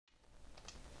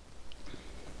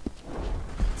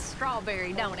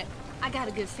strawberry, don't it? I got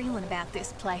a good feeling about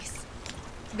this place.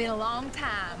 Been a long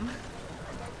time.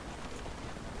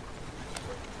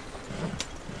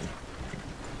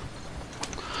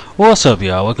 What's up,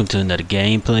 y'all? Welcome to another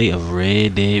gameplay of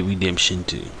Red Dead Redemption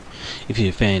 2. If you're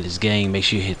a fan of this game, make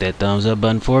sure you hit that thumbs up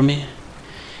button for me.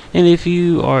 And if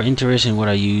you are interested in what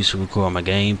I use to record my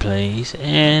gameplays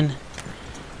and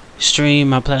stream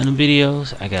my platinum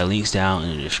videos, I got links down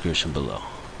in the description below.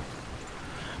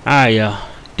 Alright, y'all.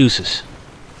 Deuces.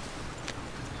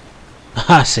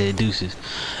 I said deuces.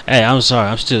 Hey, I'm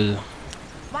sorry.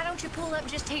 Why don't you pull up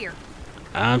just here?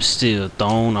 I'm still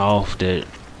thrown off that.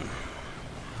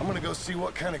 I'm gonna go see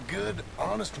what kind of good,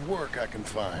 honest work I can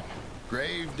find.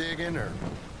 Grave digging or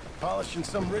polishing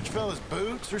some rich fella's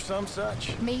boots or some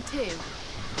such. Me too.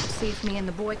 See if me and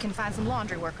the boy can find some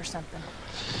laundry work or something.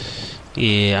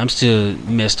 Yeah, I'm still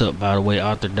messed up by the way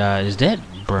Arthur died. Is that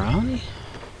Brownie?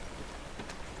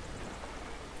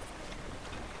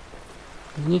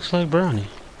 It looks like Brownie.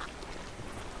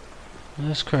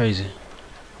 That's crazy.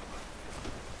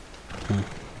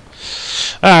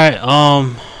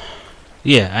 Alright,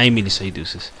 yeah, I ain't mean to say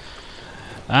deuces.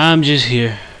 I'm just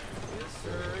here.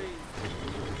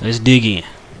 Let's dig in.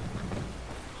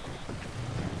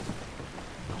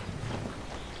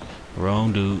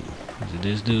 Wrong dude. Is it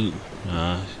this dude?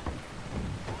 Nah.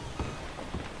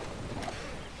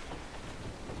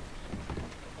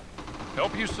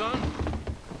 Help you, son?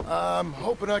 I'm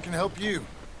hoping I can help you.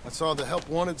 I saw the help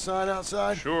wanted sign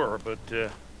outside. Sure, but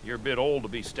you're a bit old to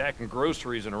be stacking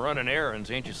groceries and running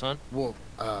errands, ain't you, son? Well,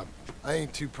 I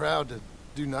ain't too proud to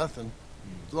do nothing.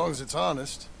 As long as it's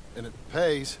honest and it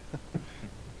pays.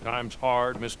 Time's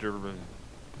hard, Mr.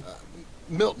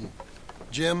 Milton.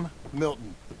 Jim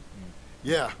Milton.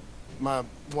 Yeah, my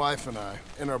wife and I,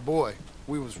 and our boy,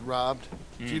 we was robbed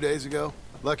a few days ago.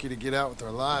 Lucky to get out with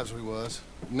our lives, we was.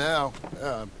 Now,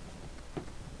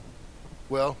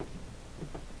 well,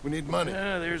 we need money.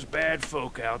 There's bad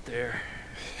folk out there.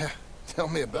 Tell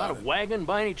me about Got a it. wagon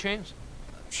by any chance?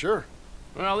 Sure.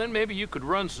 Well, then maybe you could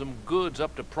run some goods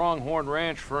up to Pronghorn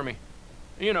Ranch for me.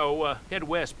 You know, head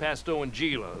west past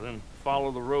Owanjila, then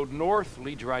follow the road north,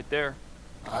 lead you right there.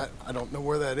 I don't know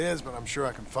where that is, but I'm sure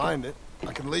I can find it.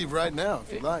 I can leave right now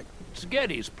if you'd like. It's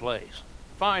Getty's place.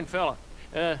 Fine fella.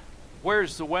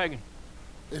 Where's the wagon?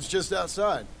 It's just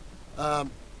outside.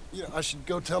 You know, I should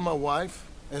go tell my wife,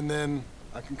 and then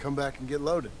I can come back and get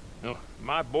loaded. No,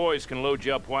 my boys can load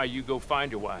you up while you go find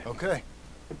your wife. Okay.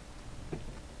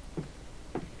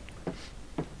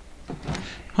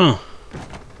 Huh.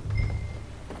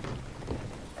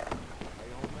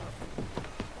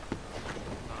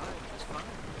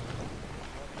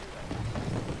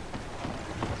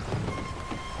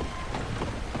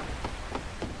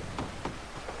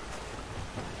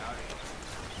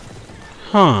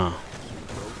 Huh.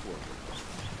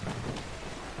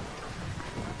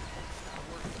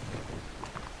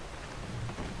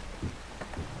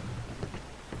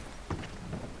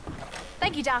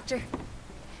 Thank you, Doctor.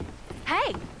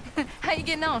 Hey, how you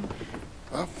getting on?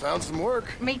 Well, found some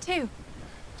work. Me too.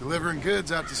 Delivering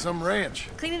goods out to some ranch.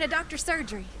 Cleaning a doctor's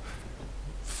surgery.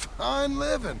 Fine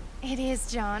living. It is,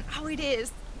 John. Oh, it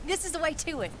is. This is the way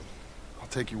to it. I'll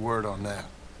take your word on that.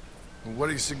 Well, what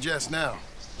do you suggest now?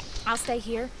 I'll stay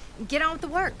here and get on with the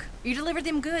work. You deliver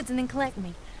them goods and then collect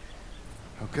me.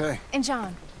 Okay. And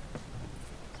John,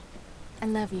 I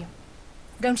love you.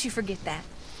 Don't you forget that.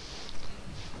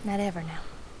 Not ever now.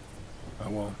 I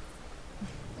won't.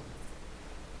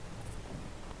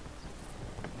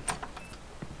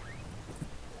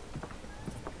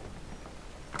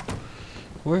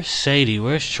 Where's Sadie?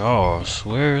 Where's Charles?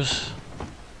 Where's...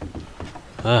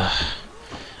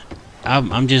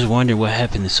 I'm just wondering what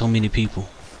happened to so many people.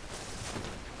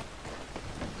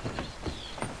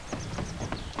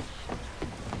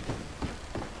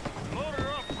 Load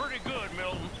her up pretty good,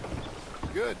 Milton.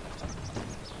 Good.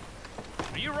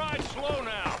 You ride slow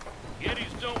now.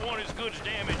 Yetis don't want his goods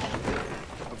damaged.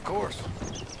 Of course.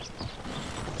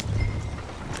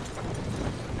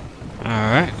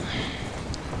 Alright.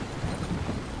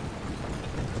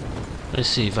 Let's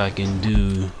see if I can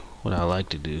do what I like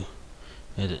to do.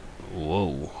 Edit.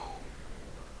 Whoa.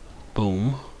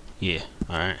 Boom. Yeah.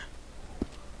 Alright.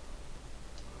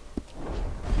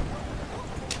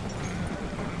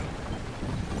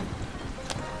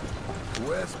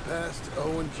 West past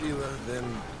Owanjila, then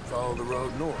follow the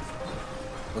road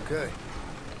north. Okay.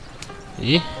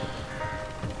 Yeah.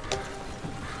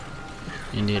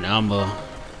 And then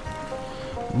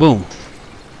boom.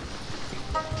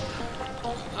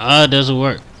 It doesn't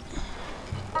work.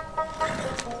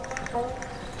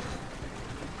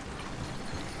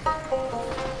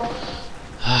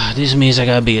 This means I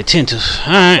gotta be attentive.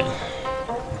 Alright.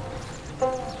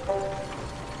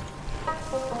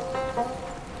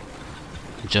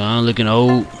 John looking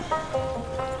old.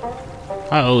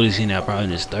 How old is he now? Probably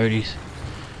in his 30s.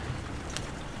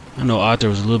 I know Arthur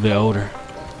was a little bit older.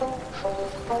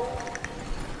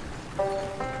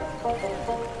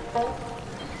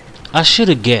 I should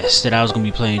have guessed that I was gonna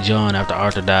be playing John after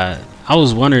Arthur died. I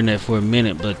was wondering that for a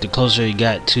minute, but the closer he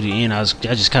got to the end, I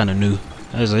just kind of knew.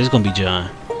 I was like, it's gonna be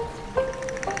John.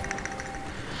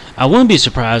 I wouldn't be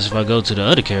surprised if I go to the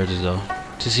other characters though,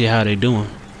 to see how they doing.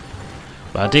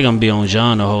 But I think I'm gonna be on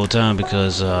John the whole time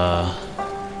because I'm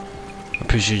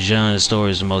pretty sure John's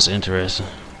story is the most interesting.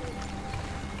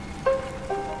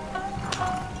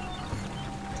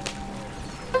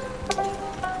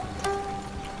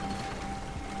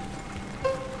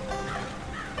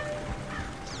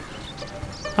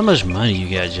 How much money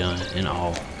you got, John, in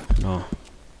all? No.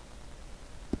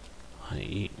 Oh,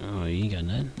 you ain't got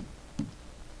nothing.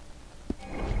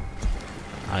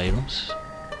 Items.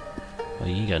 Oh,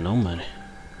 you ain't got no money.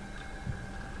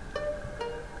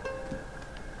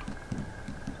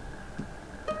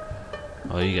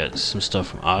 Oh, you got some stuff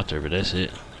from Arthur, but that's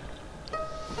it.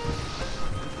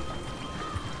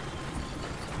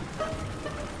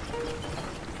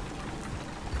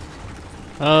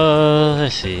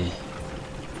 Let's see.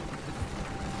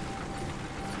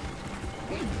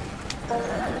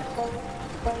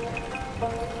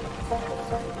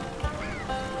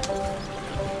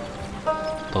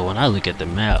 But when I look at the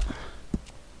map,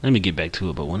 let me get back to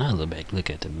it. But when I look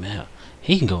at the map,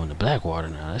 he can go into Blackwater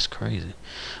now. That's crazy.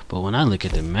 But when I look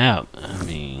at the map, I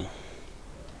mean,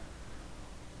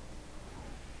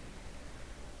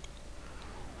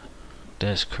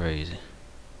 that's crazy.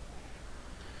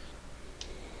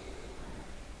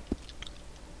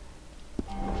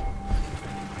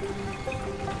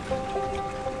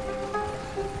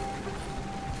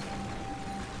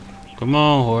 Come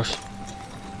on, horse.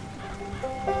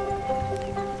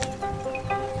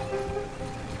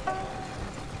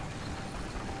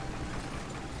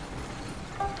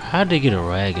 How'd they get a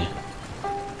wagon?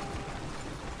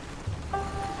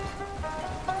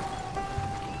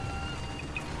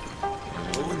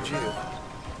 Rolling jail.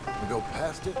 We go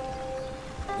past it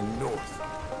and north.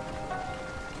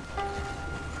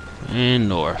 And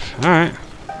north. Alright.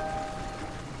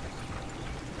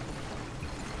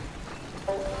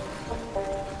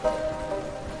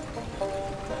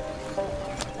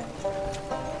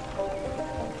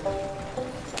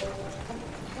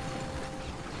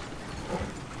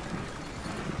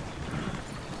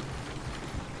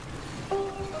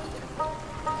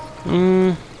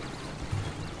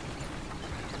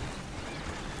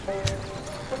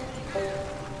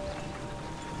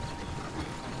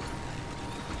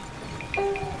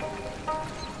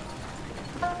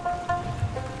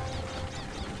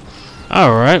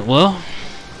 Alright, well,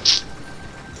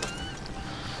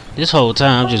 this whole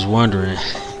time I'm just wondering,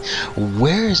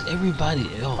 where is everybody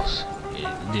else?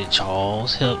 Did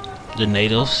Charles help the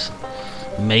natives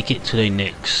make it to their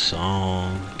next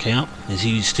camp? Is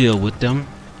he still with them?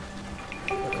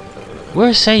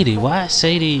 Where's Sadie? Why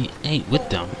Sadie ain't with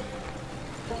them?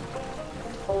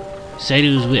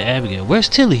 Sadie was with Abigail. Where's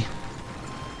Tilly?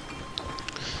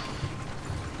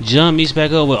 John meets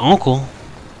back up with Uncle.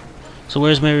 So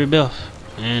where's Mary Beth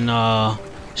and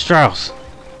Strauss?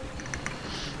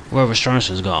 Wherever Strauss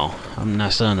is gone, I'm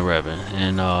not studying the Reverend,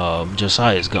 and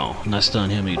Josiah's gone. I'm not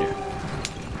studying him either.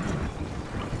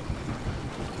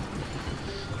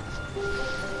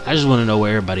 I just want to know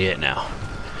where everybody at now.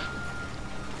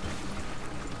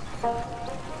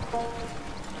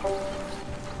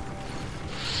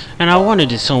 And I wondered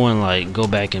did someone like go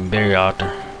back and bury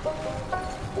Arthur.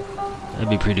 That'd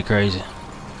be pretty crazy.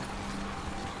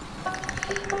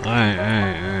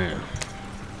 Alright.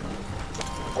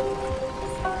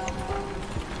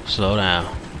 Slow down.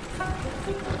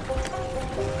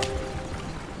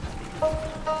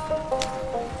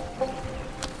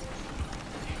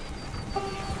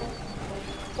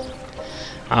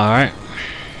 Alright.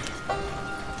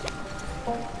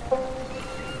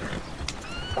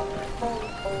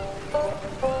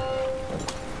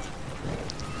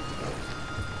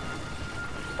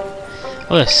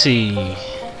 Let's see.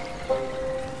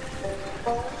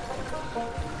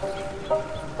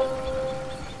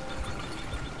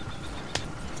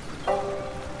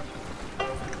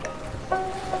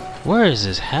 Where is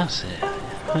this house at?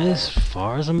 As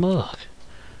far as a mug.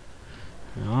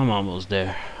 I'm almost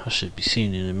there. I should be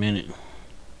seeing it in a minute.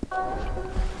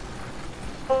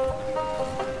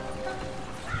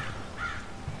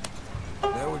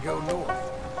 Now we go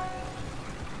north.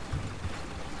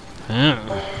 Yeah.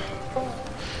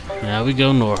 Now we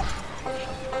go north.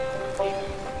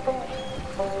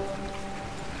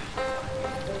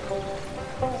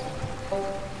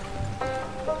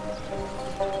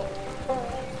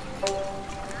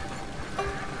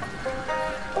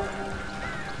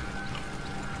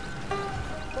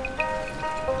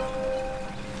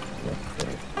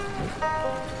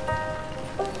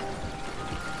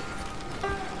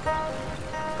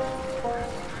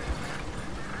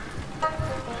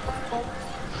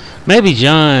 Maybe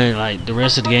John, like the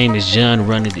rest of the game, is John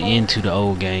running into the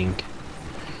old gang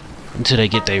until they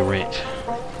get their wrench.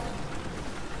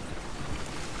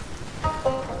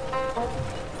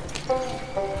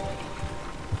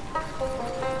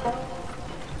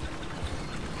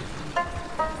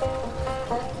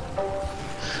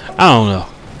 I don't know.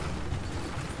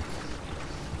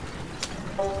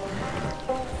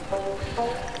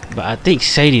 But I think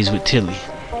Sadie's with Tilly.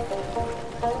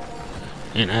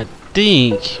 And I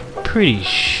think, pretty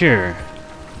sure,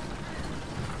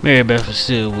 Mary Beth was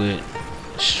still with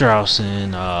Strauss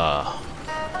and the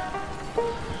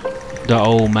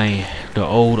old man. The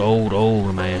old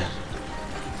man.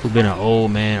 Who been an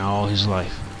old man all his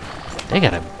life. They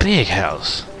got a big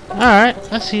house. Alright,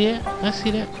 I see it. I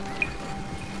see that.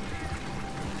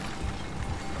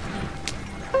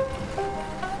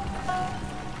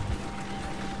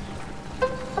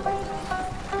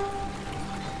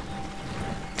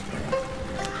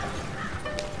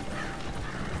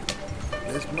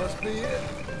 This must be it.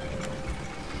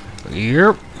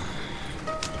 Yep.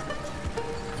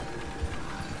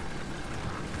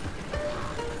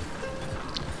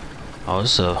 Oh,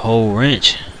 it's a whole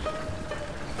wrench.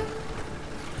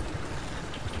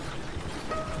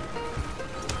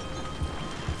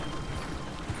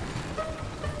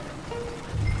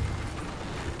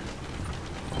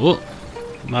 Oh,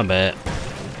 my bad.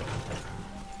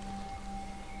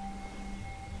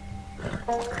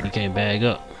 You can't bag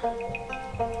up.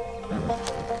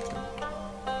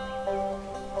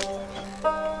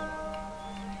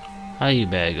 How you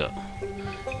bag up?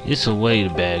 It's a way to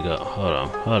bag up. Hold on,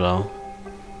 hold on.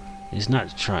 It's not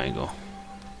the triangle.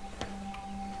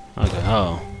 Okay,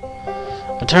 hold on.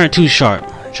 I turned too sharp.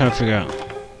 I'm trying to figure out.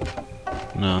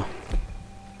 No.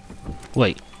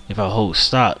 Wait, if I hold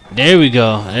stop. There we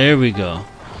go, there we go.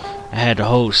 I had to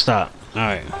hold stop.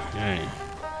 Alright, alright.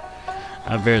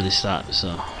 I barely stopped,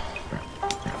 so.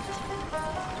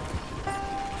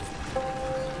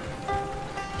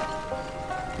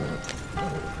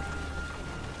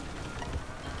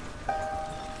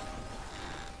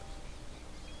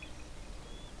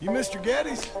 You Mr.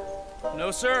 Geddes? No,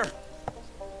 sir.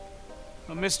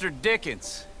 I'm Mr.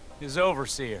 Dickens, his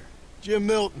overseer. Jim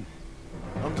Milton.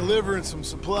 I'm delivering some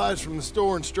supplies from the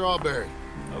store in Strawberry.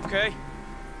 Okay.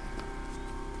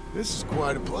 This is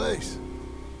quite a place.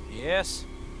 Yes,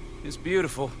 it's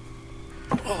beautiful.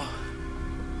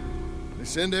 They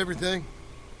send everything?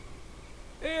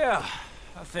 Yeah,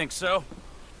 I think so.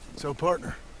 So,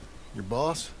 partner, your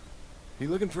boss, he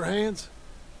looking for hands?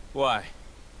 Why?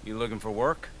 You looking for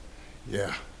work?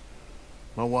 Yeah.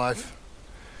 My wife,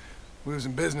 we was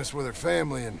in business with her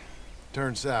family and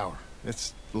turned sour.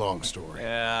 It's a long story.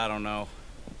 Yeah, I don't know.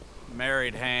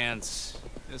 Married hands.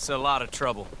 It's a lot of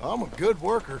trouble. I'm a good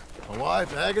worker. My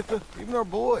wife, Agatha, even our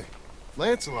boy,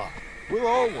 Lancelot. We'll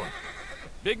all work.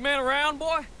 Big man around,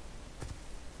 boy?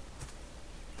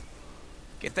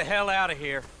 Get the hell out of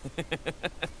here.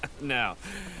 Now,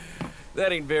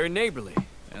 that ain't very neighborly.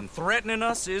 And threatening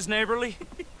us is neighborly?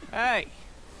 Hey,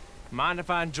 mind if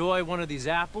I enjoy one of these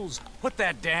apples? Put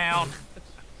that down.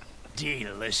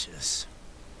 Delicious.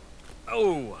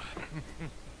 Oh,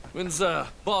 When's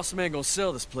boss man gonna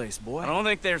sell this place, boy? I don't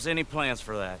think there's any plans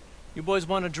for that. You boys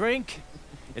want a drink?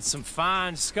 It's some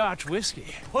fine Scotch whiskey.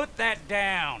 Put that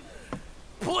down.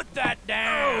 Put that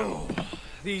down. Oh,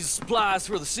 these supplies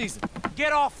for the season.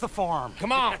 Get off the farm.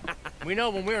 Come on. We know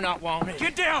when we're not wanted.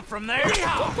 Get down from there.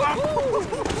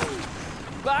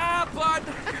 Bye, bud.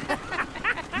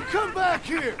 You come back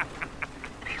here!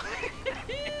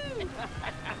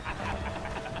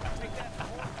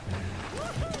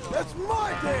 That's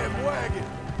my damn wagon!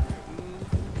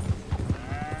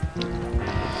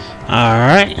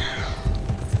 Alright.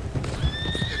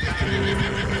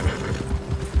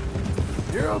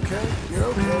 You're okay. You're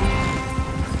okay.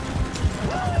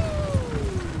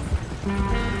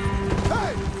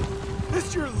 Hey! This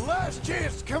is your last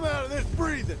chance to come out of this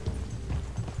breathing.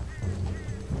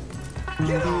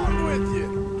 Get on with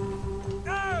you!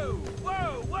 No!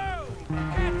 Whoa, whoa! You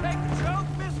can't take the joke,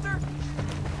 mister?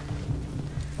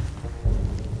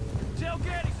 Tell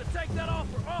Geddes to take that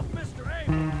offer off Mr.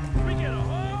 Abrams. We get a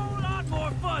whole lot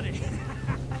more funny.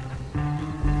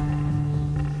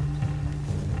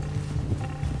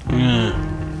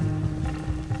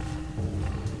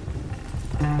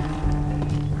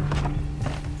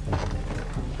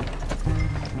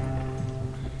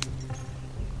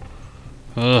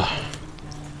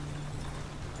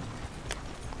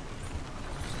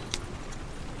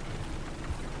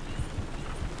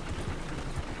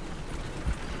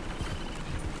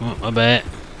 My bad.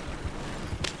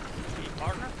 Hey,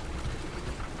 partner.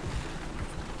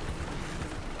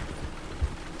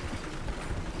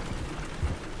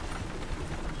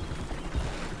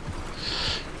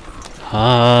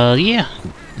 Yeah.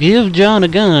 Give John a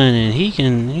gun and he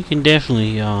can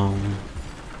definitely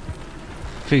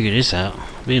figure this out.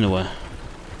 But anyway.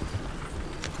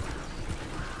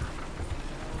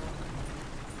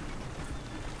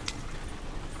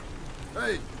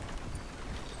 Hey,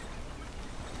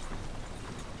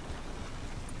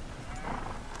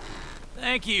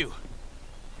 Thank you.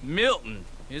 Milton,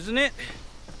 isn't it?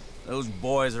 Those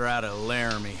boys are out of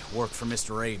Laramie, work for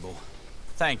Mr. Abel.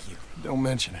 Thank you. don't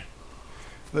mention it.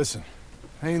 Listen,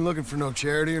 I ain't looking for no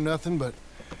charity or nothing, but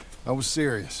I was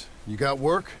serious. You got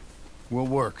work? We'll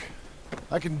work.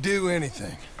 I can do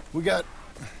anything. We got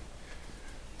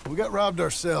robbed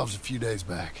ourselves a few days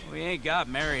back. We ain't got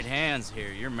married hands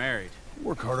here. You're married. I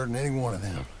work harder than any one of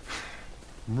them.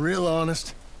 I'm real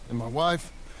honest, and my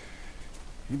wife,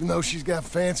 even though she's got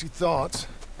fancy thoughts,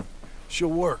 she'll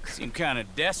work. Seem kind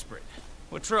of desperate.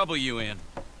 What trouble you in?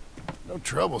 No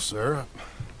trouble, sir.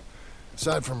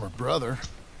 Aside from her brother,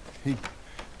 he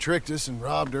tricked us and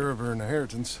robbed her of her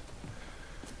inheritance.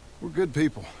 We're good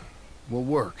people. We'll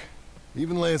work.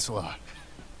 Even Lancelot.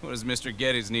 What does Mr.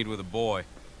 Geddes need with a boy?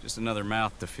 Just another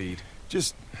mouth to feed.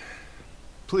 Just,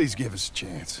 please give us a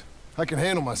chance. I can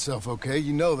handle myself okay,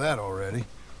 you know that already.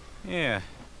 Yeah,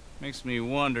 makes me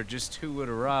wonder just who would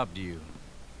have robbed you.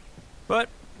 But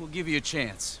we'll give you a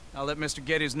chance. I'll let Mr.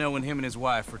 Geddes know when him and his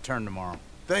wife return tomorrow.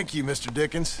 Thank you, Mr.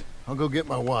 Dickens. I'll go get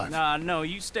my wife. Nah, no,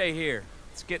 you stay here.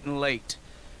 It's getting late.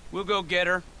 We'll go get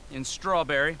her in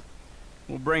Strawberry.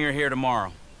 We'll bring her here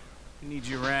tomorrow. We need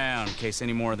you around in case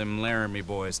any more of them Laramie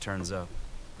boys turns up.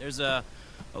 There's a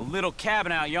little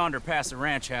cabin out yonder past the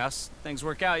ranch house. Things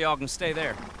work out, y'all can stay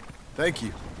there. Thank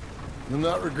you. You'll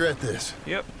not regret this.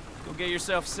 Yep. Go get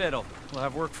yourself settled. We'll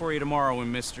have work for you tomorrow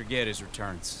when Mr. Geddes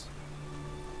returns.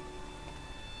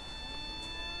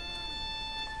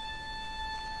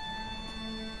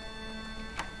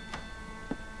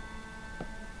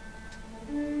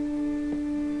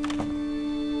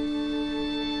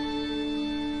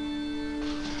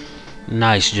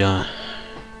 Nice, John.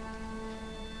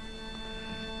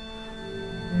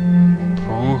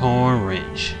 Pronghorn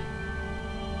Ranch.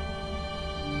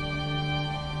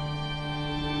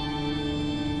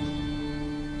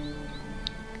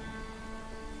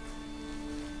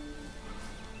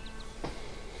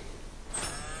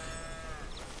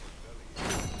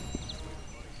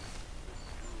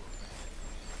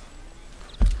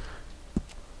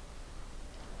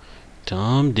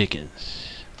 Tom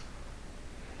Dickens.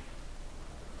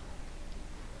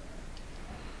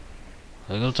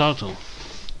 Let's go talk to him.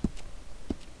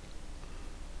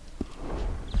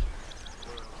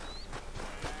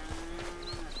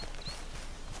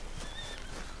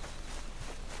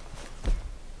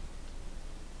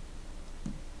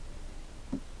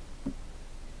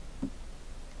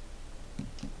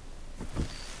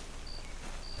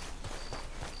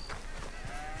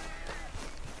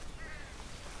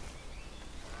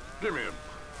 Give me him.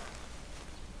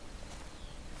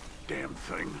 Damn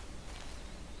thing.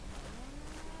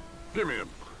 Give me him.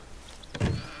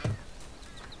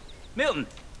 Milton,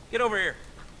 get over here.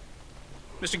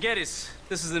 Mr. Geddes,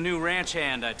 this is the new ranch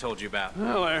hand I told you about.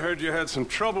 Well, I heard you had some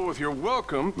trouble with your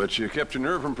welcome, but you kept your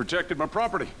nerve and protected my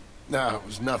property. No, it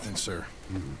was nothing, sir.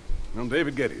 I'm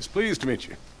David Geddes. Pleased to meet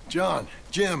you. John,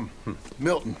 Jim,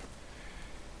 Milton.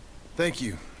 Thank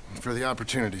you for the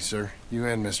opportunity, sir. You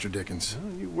and Mr. Dickens.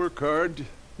 Well, you work hard.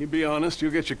 You be honest,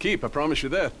 you'll get your keep. I promise you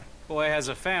that. Boy has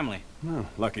a family. Oh,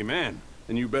 lucky man.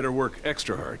 Then you better work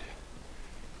extra hard.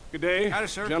 Good day, Howdy,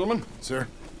 sir. gentlemen. Sir?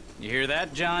 You hear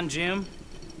that, John Jim?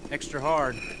 Extra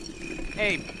hard.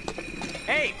 Hey,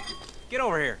 get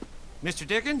over here. Mr.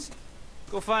 Dickens?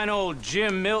 Go find old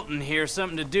Jim Milton here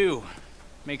something to do.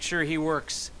 Make sure he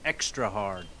works extra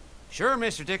hard. Sure,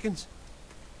 Mr. Dickens.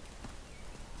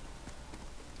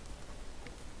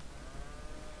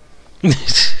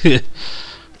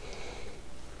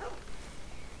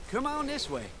 Come on this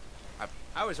way.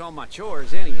 I was on my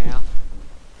chores anyhow.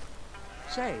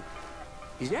 Say,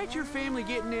 is that your family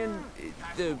getting in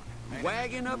the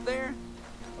wagon up there?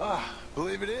 Ah,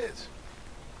 believe it is.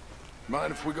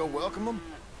 Mind if we go welcome them?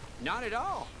 Not at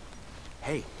all.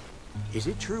 Hey, is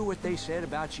it true what they said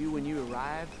about you when you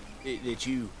arrived? That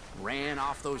you ran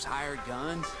off those hired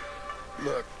guns?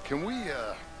 Look, can we,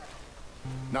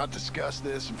 not discuss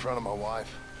this in front of my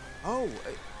wife? Oh,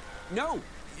 no,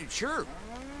 sure.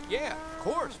 Yeah, of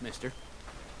course, mister.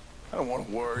 I don't want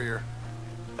to worry her.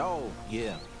 Oh,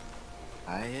 yeah.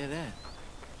 I hear that.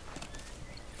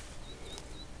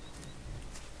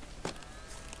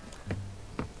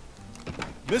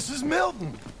 Mrs.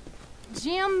 Milton!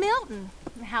 Jim Milton.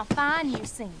 How fine you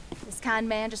seem. This kind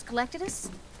man just collected us.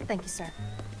 Thank you, sir.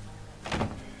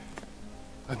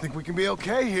 I think we can be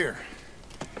okay here.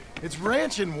 It's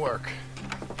ranching work.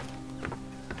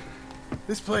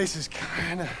 This place is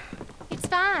kinda... It's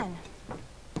fine.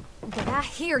 But I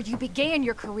hear you began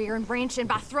your career in ranching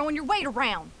by throwing your weight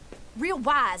around. Real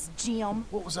wise, Jim.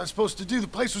 What was I supposed to do? The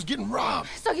place was getting robbed.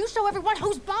 So you show everyone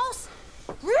who's boss?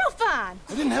 Real fine.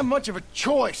 I didn't have much of a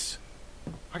choice.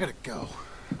 I gotta go.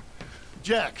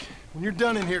 Jack, when you're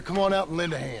done in here, come on out and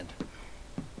lend a hand.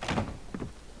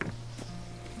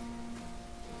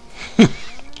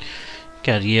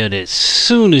 Got yelled as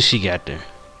soon as she got there.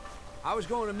 I was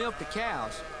going to milk the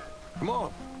cows. Come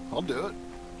on, I'll do it.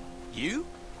 You?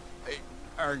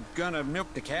 Are gonna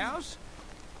milk the cows?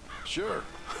 Sure.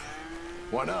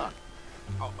 Why not?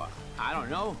 Oh, I don't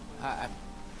know. I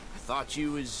thought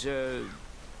you was,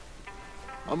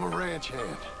 I'm a ranch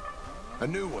hand. A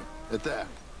new one, at that.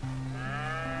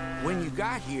 When you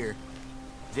got here,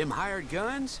 them hired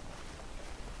guns?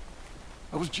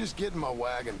 I was just getting my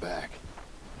wagon back.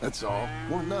 That's all.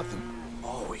 Weren't nothing.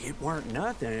 Oh, it weren't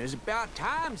nothing. It was about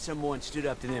time someone stood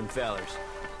up to them fellers.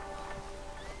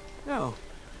 No.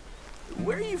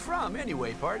 Where are you from,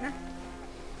 anyway, partner?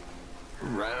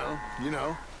 Around, you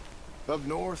know. Up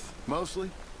north, mostly.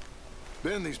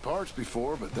 Been in these parts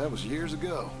before, but that was years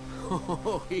ago.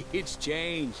 Oh, it's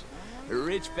changed. The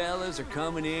rich fellas are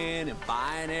coming in and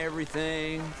buying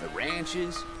everything, the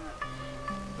ranches.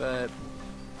 But,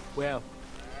 well,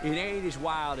 it ain't as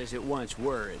wild as it once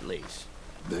were, at least.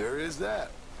 There is that.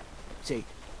 Say,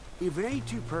 if it ain't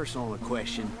too personal a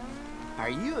question, are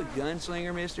you a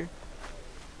gunslinger, mister?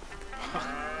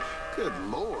 Good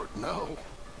Lord, no.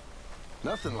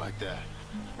 Nothing like that.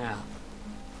 Now,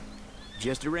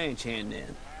 just a ranch hand,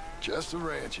 then. Just a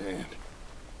ranch hand.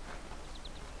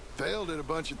 Failed at a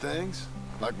bunch of things,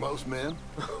 like most men.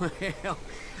 Well,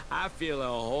 I feel a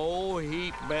whole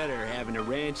heap better having a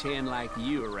ranch hand like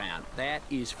you around. That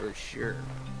is for sure.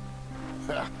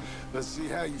 Let's see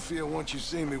how you feel once you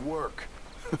see me work.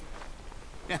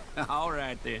 All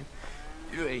right, then.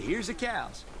 Here's the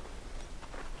cows.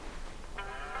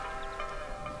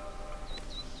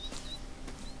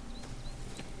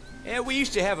 Yeah, we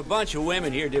used to have a bunch of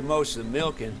women here did most of the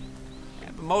milking. Yeah,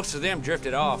 but most of them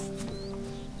drifted off.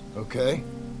 Okay.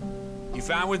 You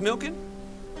fine with milking?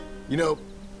 You know,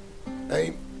 I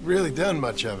ain't really done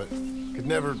much of it. Could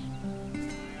never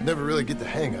really get the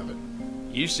hang of it.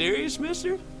 You serious,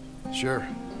 mister? Sure.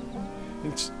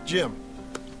 It's Jim.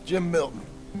 Jim Milton.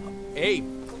 Hey,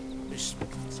 just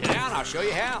sit down, I'll show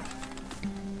you how.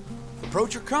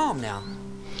 Approach her calm now.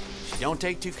 She don't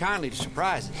take too kindly to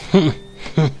surprises.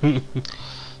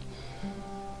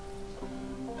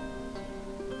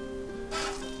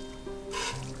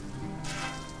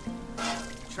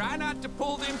 Try not to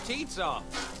pull them teats off.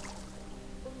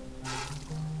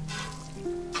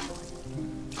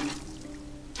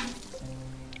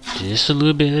 Just a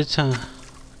little bit at a time.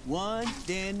 One,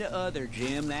 then the other,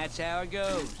 Jim. That's how it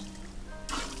goes.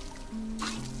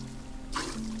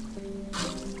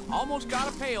 Almost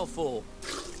got a pail full.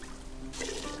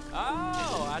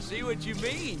 Oh, I see what you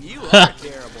mean. You are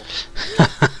terrible.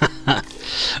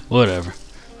 Whatever.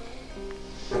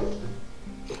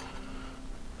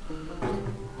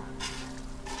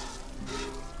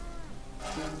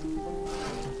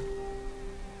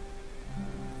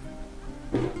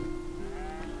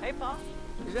 Hey, Pa.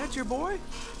 Is that your boy?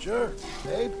 Sure.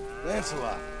 Abe,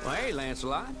 Lancelot. Well, hey,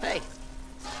 Lancelot. Hey.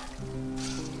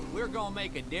 We're gonna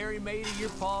make a dairy maid of your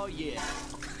paw yet.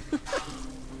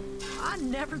 I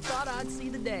never thought I'd see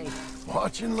the day.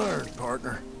 Watch and learn,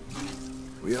 partner.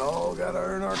 We all gotta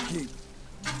earn our keep.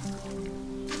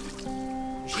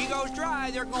 She goes dry,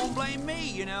 they're gonna blame me,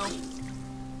 you know.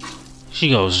 She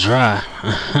goes dry.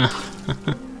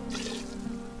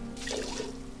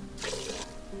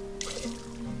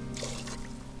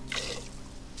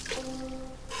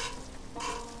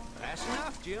 That's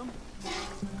enough, Jim.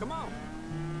 Come on.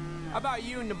 How about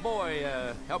you and the boy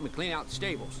help me clean out the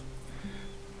stables?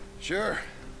 Sure.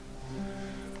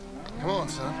 Come on,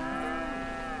 son.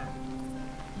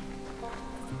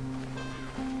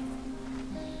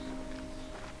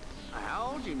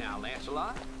 How old you now,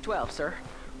 Lancelot? 12, sir.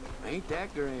 Ain't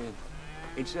that grand?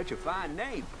 It's such a fine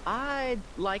name. I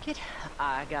like it.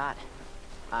 I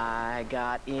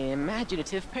got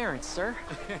imaginative parents, sir.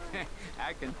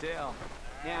 I can tell.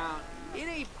 Now, it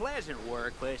ain't pleasant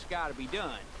work, but it's gotta be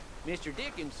done. Mr.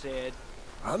 Dickens said...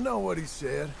 I know what he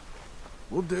said.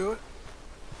 We'll do it.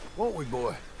 Won't we,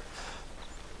 boy?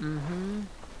 Mm-hmm.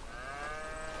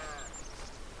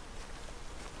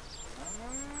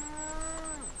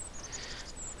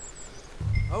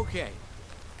 Okay.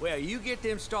 Well, you get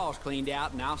them stalls cleaned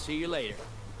out, and I'll see you later.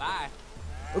 Bye.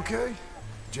 Okay,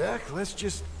 Jack, let's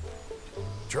just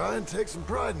try and take some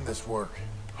pride in this work,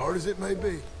 hard as it may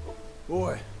be.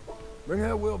 Boy, bring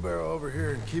that wheelbarrow over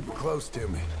here and keep it close to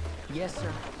me. Yes,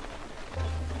 sir.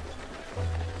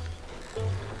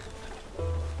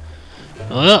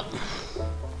 Well,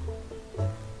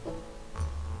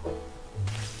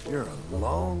 You're a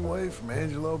long way from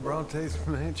Angelo Bronte's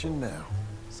mansion now.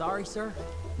 Sorry, sir.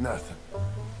 Nothing.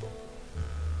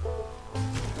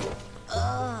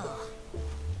 oh,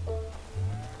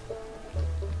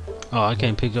 I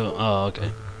can't pick up. Oh,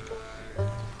 okay.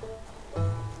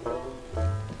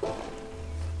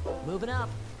 Moving up.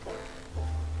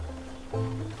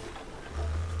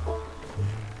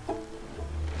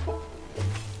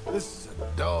 This is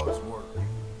a dog's work.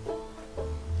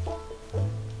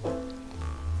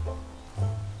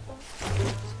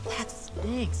 That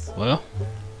stinks. Well,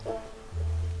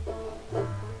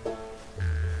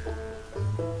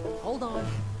 Hold on.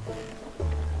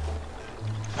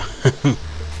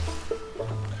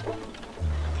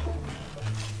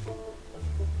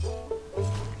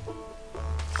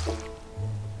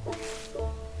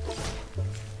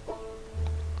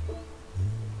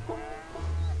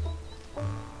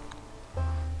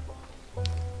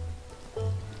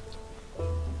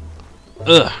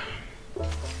 ugh.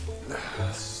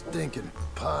 Stinking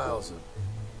piles of...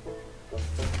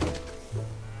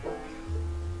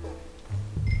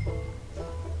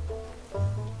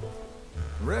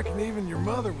 Reckon even your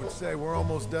mother would say we're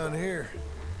almost done here.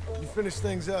 You finish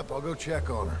things up, I'll go check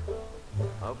on her.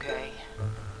 Okay.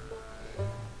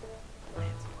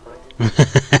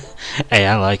 Hey,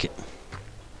 I like it.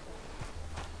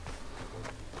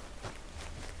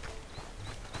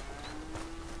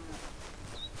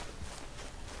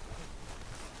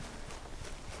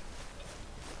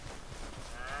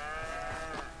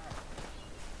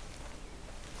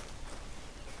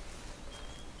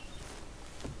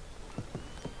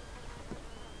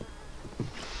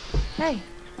 Hey,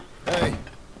 Hey,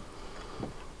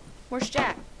 where's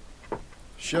Jack?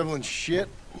 shoveling shit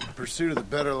in pursuit of the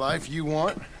better life you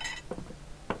want?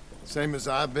 Same as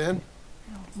I've been?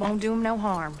 Won't do him no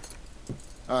harm.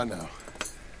 I know.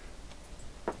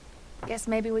 Guess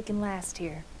maybe we can last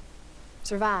here.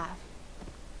 Survive.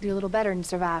 Do a little better than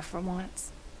survive for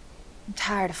once. I'm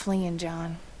tired of fleeing,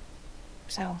 John.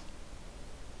 So,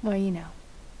 well, you know.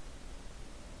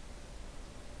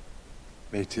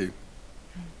 Me too.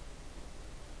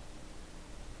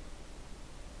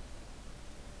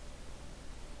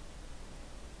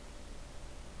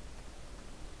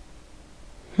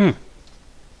 Hmm.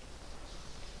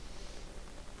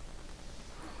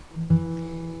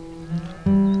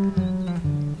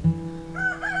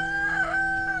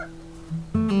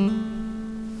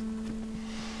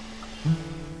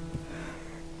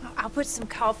 I'll put some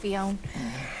coffee on.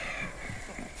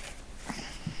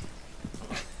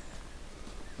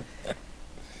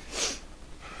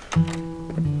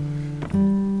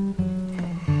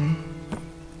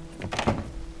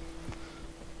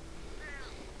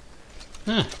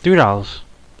 $3.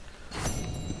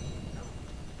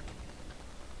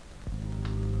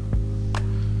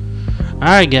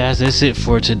 Alright guys, that's it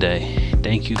for today.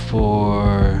 Thank you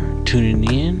for tuning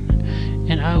in,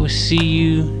 and I will see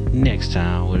you next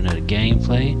time with another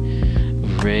gameplay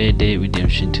of Red Dead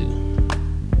Redemption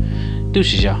 2.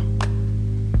 Deuces, y'all.